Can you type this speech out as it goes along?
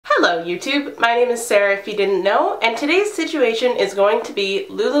Hello YouTube, my name is Sarah if you didn't know, and today's situation is going to be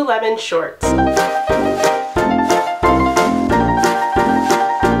Lululemon shorts.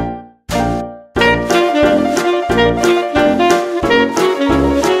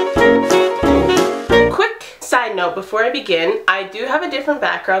 Quick side note before I begin, I do have a different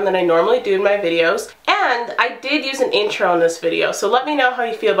background than I normally do in my videos, and I did use an intro in this video, so let me know how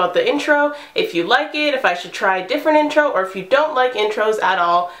you feel about the intro, if you like it, if I should try a different intro, or if you don't like intros at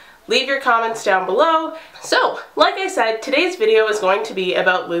all. Leave your comments down below. So, like I said, today's video is going to be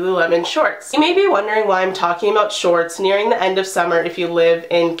about Lululemon shorts. You may be wondering why I'm talking about shorts nearing the end of summer if you live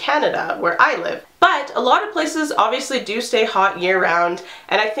in Canada, where I live. But a lot of places obviously do stay hot year-round,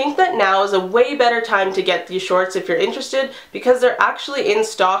 and I think that now is a way better time to get these shorts if you're interested, because they're actually in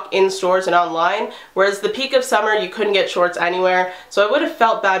stock in stores and online, whereas the peak of summer you couldn't get shorts anywhere, so I would have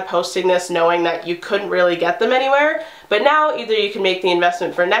felt bad posting this knowing that you couldn't really get them anywhere. But now either you can make the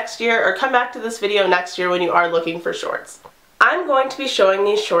investment for next year or come back to this video next year when you are looking for shorts. I'm going to be showing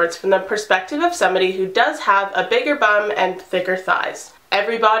these shorts from the perspective of somebody who does have a bigger bum and thicker thighs.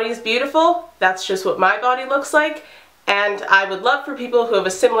 Every body is beautiful, that's just what my body looks like, and I would love for people who have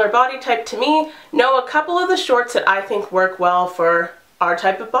a similar body type to me know a couple of the shorts that I think work well for our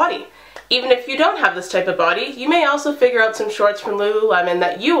type of body. Even if you don't have this type of body, you may also figure out some shorts from Lululemon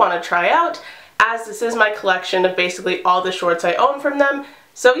that you want to try out, as this is my collection of basically all the shorts I own from them.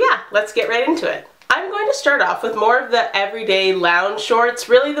 So yeah, let's get right into it. I'm going to start off with more of the everyday lounge shorts,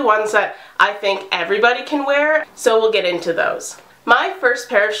 really the ones that I think everybody can wear, so we'll get into those. My first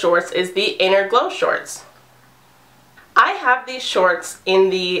pair of shorts is the Inner Glow shorts. I have these shorts in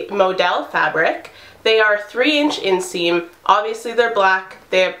the modal fabric. They are 3-inch inseam, obviously they're black,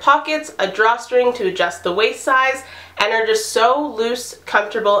 they have pockets, a drawstring to adjust the waist size, and are just so loose,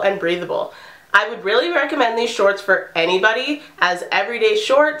 comfortable, and breathable. I would really recommend these shorts for anybody as everyday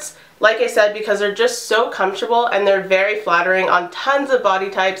shorts, like I said, because they're just so comfortable and they're very flattering on tons of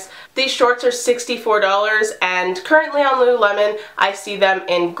body types. These shorts are $64, and currently on Lululemon I see them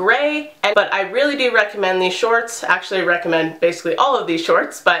in gray, but I really do recommend these shorts. Actually, I recommend basically all of these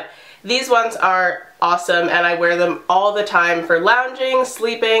shorts, but these ones are awesome and I wear them all the time for lounging,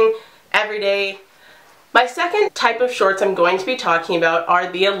 sleeping, every day. My second type of shorts I'm going to be talking about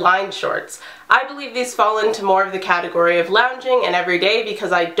are the Aligned shorts. I believe these fall into more of the category of lounging and everyday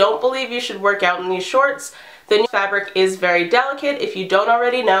because I don't believe you should work out in these shorts. The new fabric is very delicate if you don't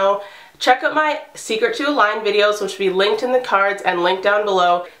already know. Check out my Secret to Align videos, which will be linked in the cards and linked down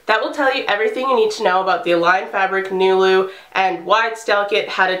below. That will tell you everything you need to know about the Align fabric, Nulu, and why it's delicate,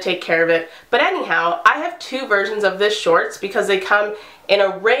 how to take care of it. But anyhow, I have two versions of this shorts because they come in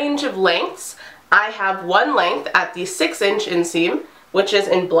a range of lengths. I have one length at the 6-inch inseam, which is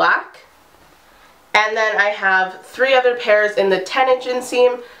in black, and then I have 3 other pairs in the 10-inch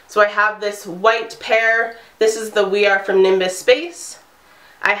inseam. So I have this white pair, this is the We Are from Nimbus Space,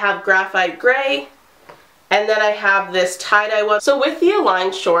 I have graphite gray, and then I have this tie-dye one. So with the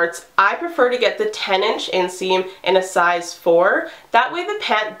Aligned shorts, I prefer to get the 10-inch inseam in a size 4. That way the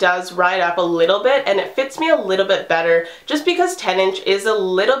pant does ride up a little bit and it fits me a little bit better, just because 10-inch is a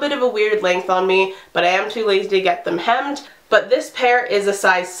little bit of a weird length on me, but I am too lazy to get them hemmed. But this pair is a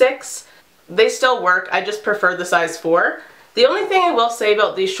size 6. They still work, I just prefer the size 4. The only thing I will say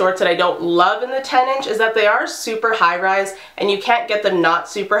about these shorts that I don't love in the 10-inch is that they are super high-rise and you can't get them not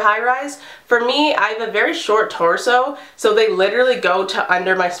super high-rise. For me, I have a very short torso, so they literally go to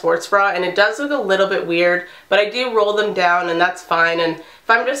under my sports bra and it does look a little bit weird, but I do roll them down and that's fine, and if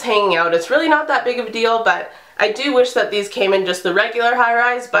I'm just hanging out, it's really not that big of a deal, but I do wish that these came in just the regular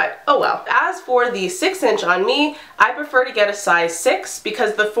high-rise, but oh well. As for the 6-inch on me, I prefer to get a size 6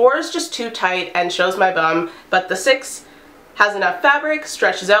 because the 4 is just too tight and shows my bum, but the 6 has enough fabric,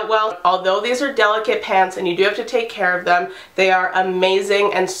 stretches out well. Although these are delicate pants and you do have to take care of them, they are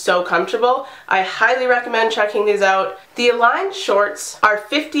amazing and so comfortable. I highly recommend checking these out. The Aligned shorts are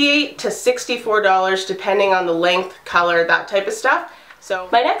 $58 to $64 depending on the length, color, that type of stuff. So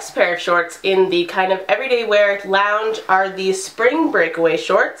my next pair of shorts in the kind of everyday wear lounge are the Spring Breakaway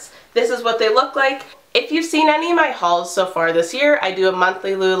shorts. This is what they look like. If you've seen any of my hauls so far this year, I do a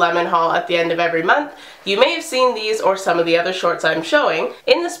monthly Lululemon haul at the end of every month. You may have seen these or some of the other shorts I'm showing.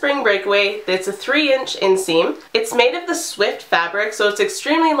 In the Spring Breakaway, it's a 3-inch inseam. It's made of the Swift fabric, so it's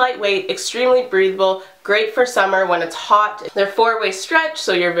extremely lightweight, extremely breathable, great for summer when it's hot. They're 4-way stretch,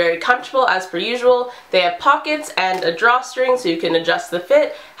 so you're very comfortable as per usual. They have pockets and a drawstring so you can adjust the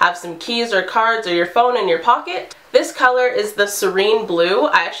fit, have some keys or cards or your phone in your pocket. This color is the Serene Blue.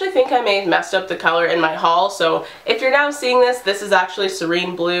 I actually think I may have messed up the color in my haul, so if you're now seeing this, this is actually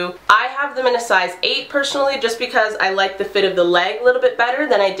Serene Blue. I have them in a size 8 personally, just because I like the fit of the leg a little bit better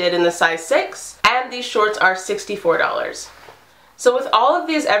than I did in the size 6, and these shorts are $64. So with all of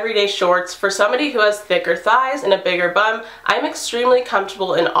these everyday shorts, for somebody who has thicker thighs and a bigger bum, I'm extremely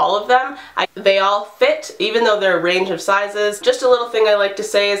comfortable in all of them. They all fit, even though they're a range of sizes. Just a little thing I like to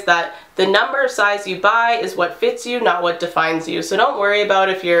say is that the number of size you buy is what fits you, not what defines you. So don't worry about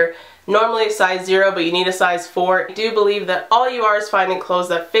if you're normally a size 0 but you need a size 4. I do believe that all you are is finding clothes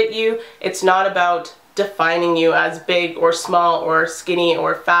that fit you. It's not about defining you as big or small or skinny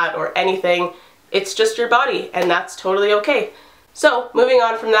or fat or anything. It's just your body, and that's totally okay. So moving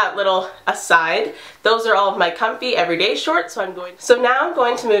on from that little aside, those are all of my comfy everyday shorts. So now I'm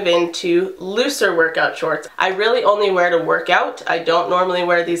going to move into looser workout shorts. I really only wear to work out. I don't normally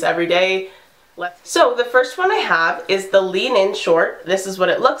wear these every day. So the first one I have is the lean in short. This is what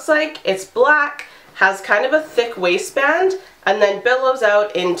it looks like. It's black, has kind of a thick waistband, and then billows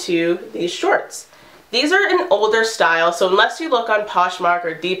out into these shorts. These are an older style, so unless you look on Poshmark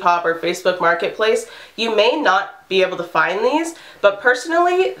or Depop or Facebook Marketplace, you may not be able to find these, but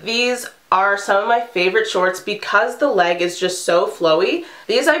personally, these are some of my favorite shorts because the leg is just so flowy.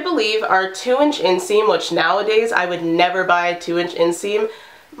 These, I believe, are a 2-inch inseam, which nowadays I would never buy a 2-inch inseam.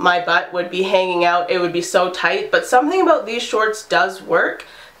 My butt would be hanging out, it would be so tight, but something about these shorts does work.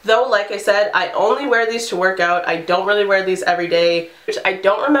 Though, like I said, I only wear these to work out. I don't really wear these every day, which I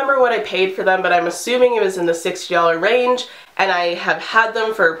don't remember what I paid for them, but I'm assuming it was in the $60 range, and I have had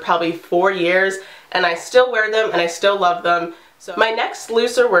them for probably 4 years, and I still wear them, and I still love them. So my next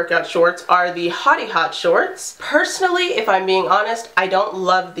looser workout shorts are the Hottie Hot shorts. Personally, if I'm being honest, I don't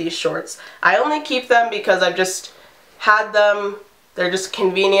love these shorts. I only keep them because I've just had them. They're just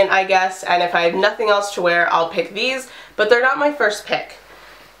convenient, I guess, and if I have nothing else to wear, I'll pick these, but they're not my first pick.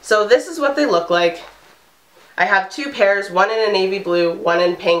 So this is what they look like. I have 2 pairs, one in a navy blue, one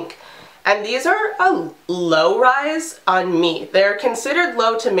in pink. And these are a low rise on me. They're considered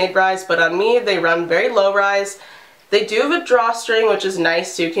low to mid rise, but on me they run very low rise. They do have a drawstring, which is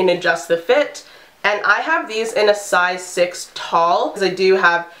nice, so you can adjust the fit. And I have these in a size 6 tall, because I do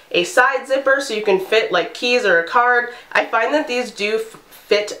have a side zipper so you can fit like keys or a card. I find that these do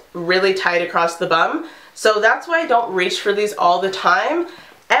fit really tight across the bum. So that's why I don't reach for these all the time.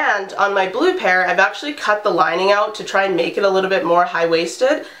 And on my blue pair, I've actually cut the lining out to try and make it a little bit more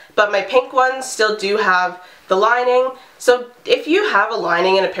high-waisted, but my pink ones still do have the lining. So if you have a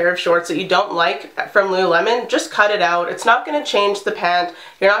lining in a pair of shorts that you don't like from Lululemon, just cut it out. It's not going to change the pant.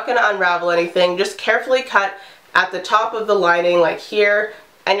 You're not going to unravel anything. Just carefully cut at the top of the lining, like here,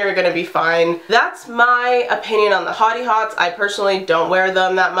 and you're going to be fine. That's my opinion on the Hottie Hots. I personally don't wear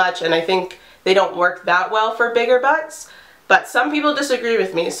them that much, and I think they don't work that well for bigger butts. But some people disagree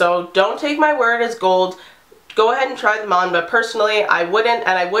with me, so don't take my word as gold. Go ahead and try them on, but personally I wouldn't,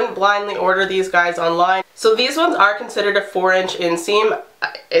 and I wouldn't blindly order these guys online. So these ones are considered a 4-inch inseam.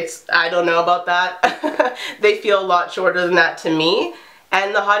 I don't know about that. They feel a lot shorter than that to me.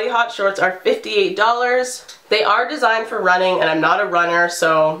 And the Hottie Hot shorts are $58. They are designed for running, and I'm not a runner,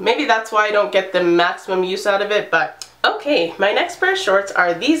 so maybe that's why I don't get the maximum use out of it, but okay. My next pair of shorts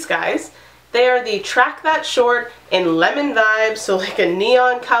are these guys. They are the Track That Short in Lemon Vibes, so like a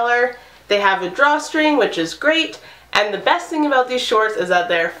neon color. They have a drawstring, which is great, and the best thing about these shorts is that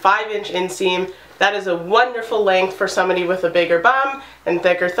they're 5-inch inseam. That is a wonderful length for somebody with a bigger bum and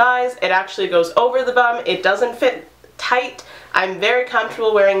thicker thighs. It actually goes over the bum. It doesn't fit tight. I'm very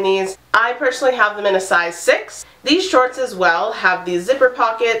comfortable wearing these. I personally have them in a size 6. These shorts as well have the zipper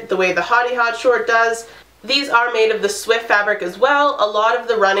pocket the way the Hottie Hot short does. These are made of the Swift fabric as well. A lot of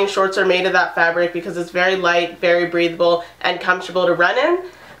the running shorts are made of that fabric because it's very light, very breathable, and comfortable to run in.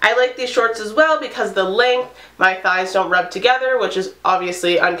 I like these shorts as well because the length, my thighs don't rub together, which is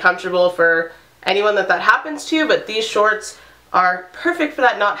obviously uncomfortable for anyone that happens to, but these shorts are perfect for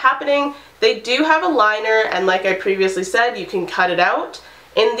that not happening. They do have a liner, and like I previously said, you can cut it out.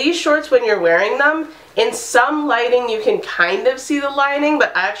 In these shorts, when you're wearing them, in some lighting you can kind of see the lining,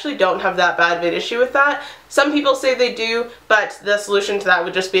 but I actually don't have that bad of an issue with that. Some people say they do, but the solution to that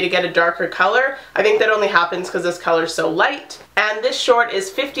would just be to get a darker color. I think that only happens because this color is so light. And this short is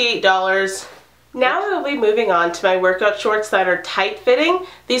 $58. Now I will be moving on to my workout shorts that are tight fitting.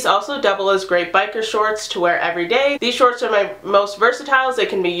 These also double as great biker shorts to wear every day. These shorts are my most versatile. They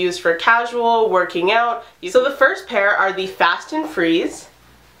can be used for casual, working out. So the first pair are the Fast and Freeze.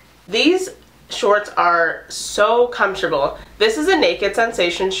 These shorts are so comfortable. This is a Naked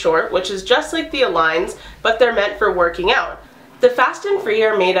Sensation short, which is just like the Aligns, but they're meant for working out. The Fast and Free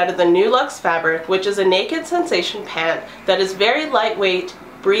are made out of the New Luxe fabric, which is a naked sensation pant that is very lightweight,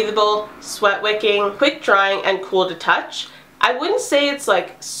 breathable, sweat wicking, quick drying, and cool to touch. I wouldn't say it's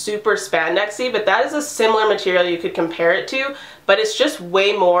like super spandexy, but that is a similar material you could compare it to, but it's just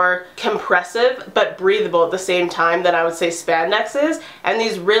way more compressive but breathable at the same time than I would say spandex is, and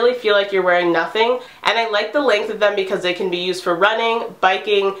these really feel like you're wearing nothing. And I like the length of them because they can be used for running,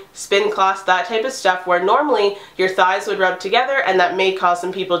 biking, spin class, that type of stuff, where normally your thighs would rub together and that may cause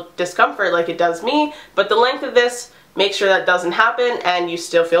some people discomfort like it does me, but the length of this makes sure that doesn't happen and you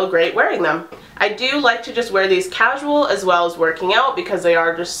still feel great wearing them. I do like to just wear these casual as well as working out because they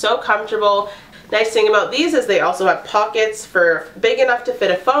are just so comfortable. Nice thing about these is they also have pockets for big enough to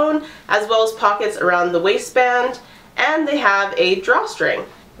fit a phone, as well as pockets around the waistband, and they have a drawstring.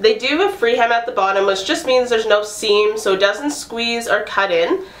 They do have a free hem at the bottom, which just means there's no seam, so it doesn't squeeze or cut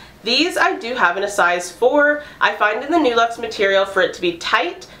in. These I do have in a size 4. I find in the New Luxe material for it to be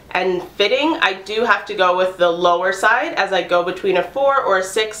tight and fitting, I do have to go with the lower side as I go between a 4 or a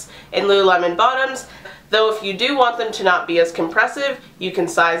 6 in Lululemon bottoms. Though if you do want them to not be as compressive, you can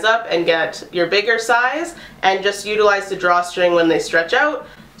size up and get your bigger size and just utilize the drawstring when they stretch out.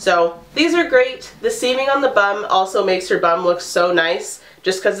 So these are great. The seaming on the bum also makes your bum look so nice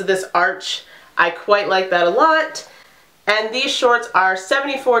just because of this arch. I quite like that a lot. And these shorts are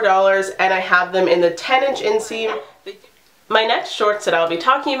 $74 and I have them in the 10-inch inseam. My next shorts that I'll be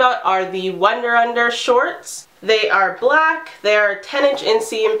talking about are the Wunder shorts. They are black, they are 10-inch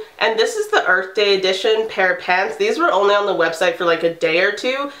inseam, and this is the Earth Day edition pair of pants. These were only on the website for like a day or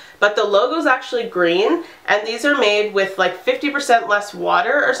two, but the logo's actually green, and these are made with like 50% less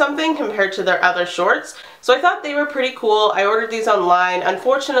water or something compared to their other shorts. So I thought they were pretty cool. I ordered these online.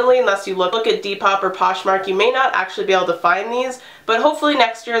 Unfortunately, unless you look at Depop or Poshmark, you may not actually be able to find these, but hopefully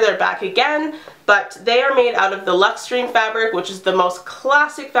next year they're back again. But they are made out of the Luxtreme fabric, which is the most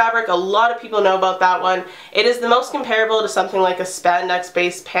classic fabric. A lot of people know about that one. It is the most comparable to something like a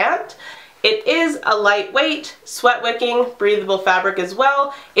spandex-based pant. It is a lightweight, sweat-wicking, breathable fabric as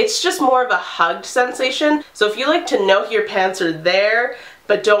well. It's just more of a hugged sensation. So if you like to know your pants are there,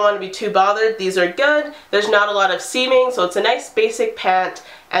 but don't want to be too bothered, these are good. There's not a lot of seaming, so it's a nice basic pant,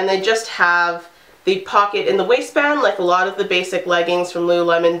 and they just have the pocket in the waistband like a lot of the basic leggings from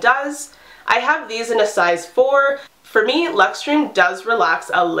Lululemon does. I have these in a size 4. For me, Luxtreme does relax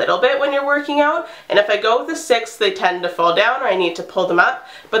a little bit when you're working out, and if I go with a 6, they tend to fall down or I need to pull them up,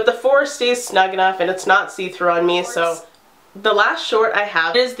 but the 4 stays snug enough and it's not see-through on me, so. The last short I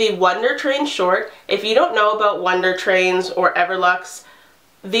have is the Wunder Train short. If you don't know about Wunder Trains or Everlux,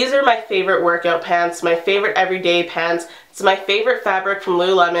 these are my favorite workout pants, my favorite everyday pants. It's my favorite fabric from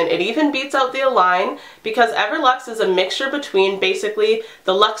Lululemon. It even beats out the Align because Everlux is a mixture between basically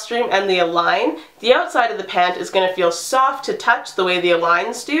the Luxtreme and the Align. The outside of the pant is going to feel soft to touch the way the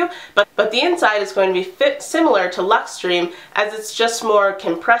Aligns do, but the inside is going to be similar to Luxtreme as it's just more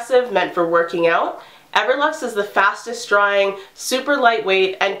compressive, meant for working out. Everlux is the fastest drying, super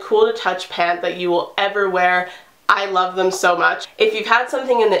lightweight, and cool to touch pant that you will ever wear. I love them so much. If you've had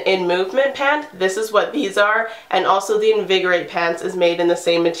something in the In Movement pant, this is what these are, and also the Invigorate pants is made in the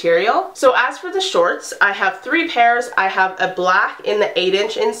same material. So as for the shorts, I have 3 pairs. I have a black in the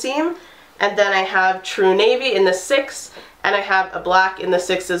 8-inch inseam, and then I have True Navy in the 6, and I have a black in the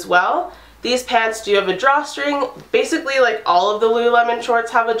 6 as well. These pants do have a drawstring. Basically, like all of the Lululemon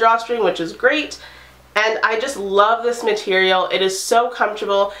shorts have a drawstring, which is great. And I just love this material. It is so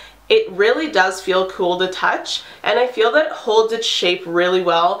comfortable. It really does feel cool to touch, and I feel that it holds its shape really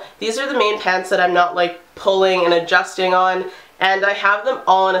well. These are the main pants that I'm not like pulling and adjusting on, and I have them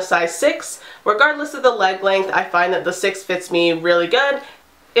all in a size 6. Regardless of the leg length, I find that the 6 fits me really good.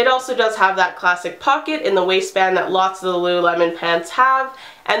 It also does have that classic pocket in the waistband that lots of the Lululemon pants have,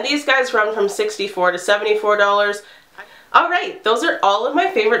 and these guys run from $64 to $74. Alright, those are all of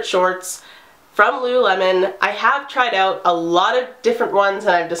my favorite shorts from Lululemon. I have tried out a lot of different ones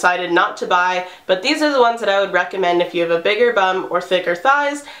and I've decided not to buy, but these are the ones that I would recommend if you have a bigger bum or thicker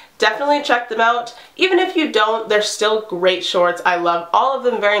thighs. Definitely check them out. Even if you don't, they're still great shorts. I love all of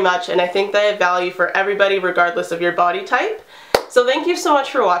them very much, and I think they have value for everybody regardless of your body type. So thank you so much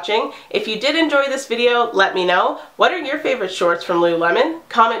for watching. If you did enjoy this video, let me know. What are your favorite shorts from Lululemon?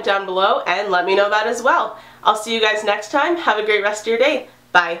 Comment down below and let me know that as well. I'll see you guys next time. Have a great rest of your day.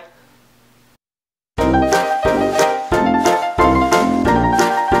 Bye.